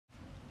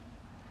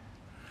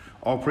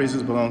All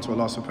praises belong to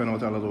Allah subhanahu wa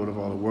ta'ala, Lord of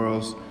all the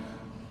worlds.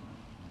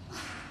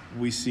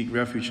 We seek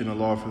refuge in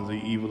Allah from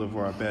the evil of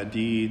our bad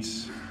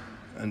deeds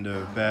and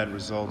the bad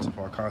results of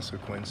our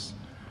consequence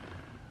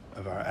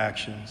of our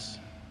actions.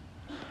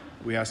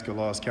 We ask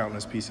Allah's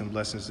countless peace and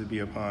blessings to be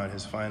upon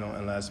His final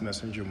and last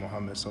messenger,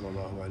 Muhammad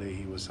sallallahu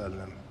alayhi wa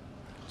sallam.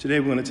 Today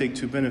we're going to take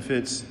two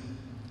benefits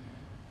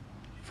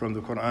from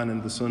the Quran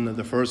and the Sunnah.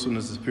 The first one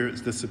is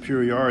the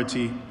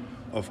superiority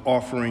of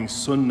offering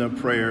Sunnah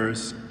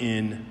prayers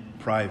in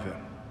private.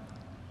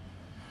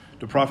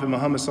 The Prophet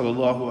Muhammad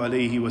sallallahu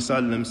alayhi wa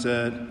sallam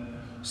said,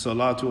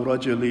 Salatu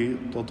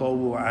rajuli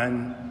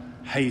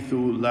tatawu'an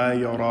haythu la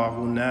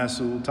yarahu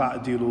nasu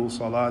ta'dilu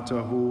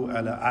salatahu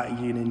ala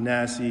a'yin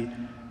nasi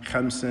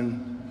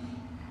khamsan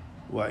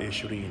wa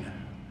ishrina.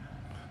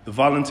 The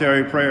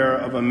voluntary prayer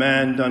of a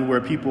man done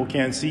where people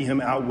can't see him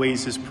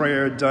outweighs his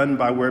prayer done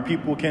by where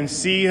people can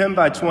see him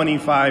by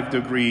 25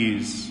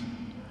 degrees.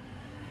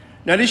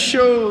 Now this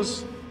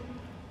shows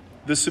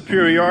the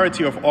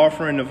superiority of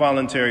offering the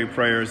voluntary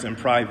prayers in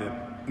private,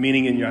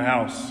 meaning in your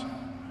house.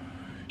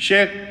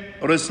 Shaykh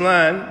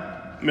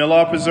Rslan, may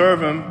Allah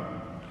preserve him,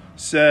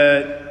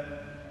 said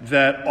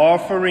that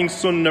offering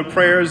sunnah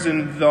prayers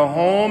in the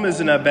home is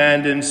an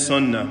abandoned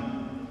sunnah.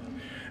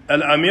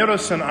 Al-Ameer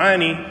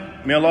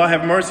As-San'anee, may Allah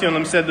have mercy on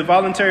him, said the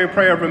voluntary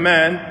prayer of a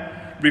man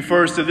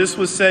refers to, this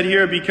was said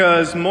here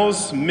because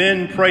most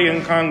men pray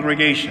in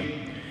congregation.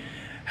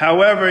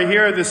 However,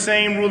 here the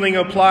same ruling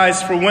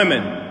applies for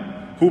women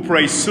who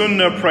pray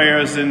sunnah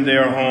prayers in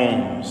their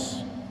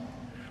homes.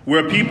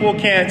 Where people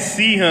can't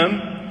see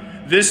him,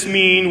 this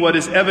means what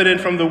is evident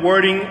from the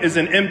wording is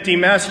an empty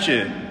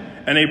masjid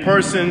and a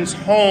person's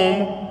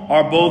home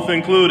are both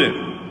included.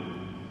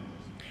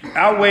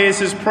 Outweighs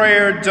his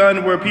prayer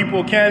done where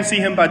people can see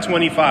him by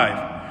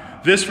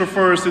 25. This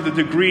refers to the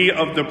degree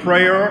of the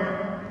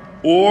prayer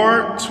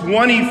or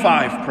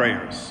 25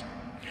 prayers.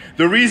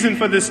 The reason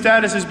for this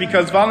status is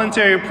because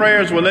voluntary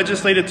prayers were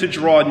legislated to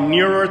draw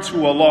nearer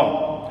to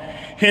Allah.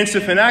 Hence,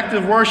 if an act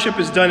of worship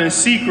is done in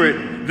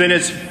secret, then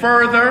it's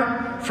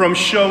further from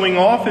showing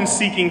off and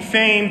seeking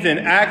fame than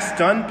acts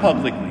done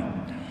publicly.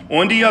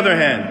 On the other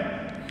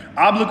hand,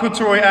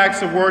 obligatory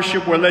acts of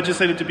worship were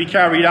legislated to be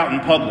carried out in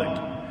public.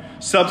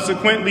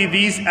 Subsequently,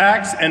 these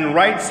acts and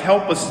rites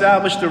help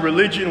establish the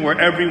religion where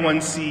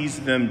everyone sees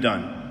them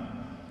done.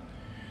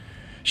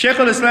 Shaykh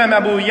Rslan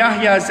Abu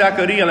Yahya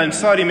Zakaria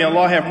Al-Ansari, may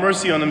Allah have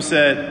mercy on him,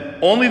 said,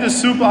 only the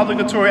super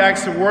obligatory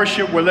acts of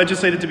worship were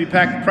legislated to be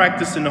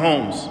practiced in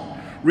homes.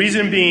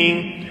 Reason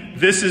being,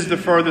 this is the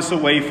furthest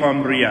away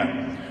from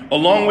Riyah.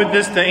 Along with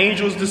this, the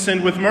angels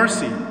descend with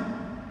mercy.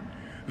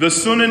 The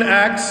sunnan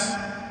acts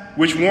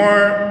which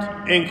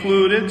weren't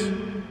included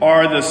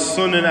are the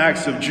sunnan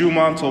acts of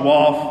Jumu'ah,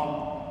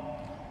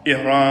 Tawaf,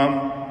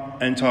 Ihram,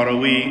 and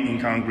Taraweeh in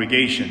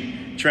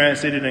congregation.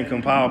 Translated and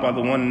compiled by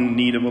the one in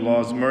need of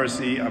Allah's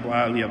mercy, Abu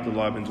Ali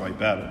Abdullah ibn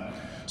Zubaydah.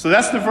 So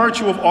that's the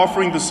virtue of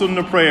offering the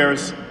sunnah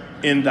prayers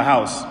in the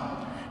house.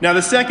 Now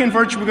the second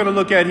virtue we're going to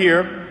look at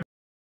here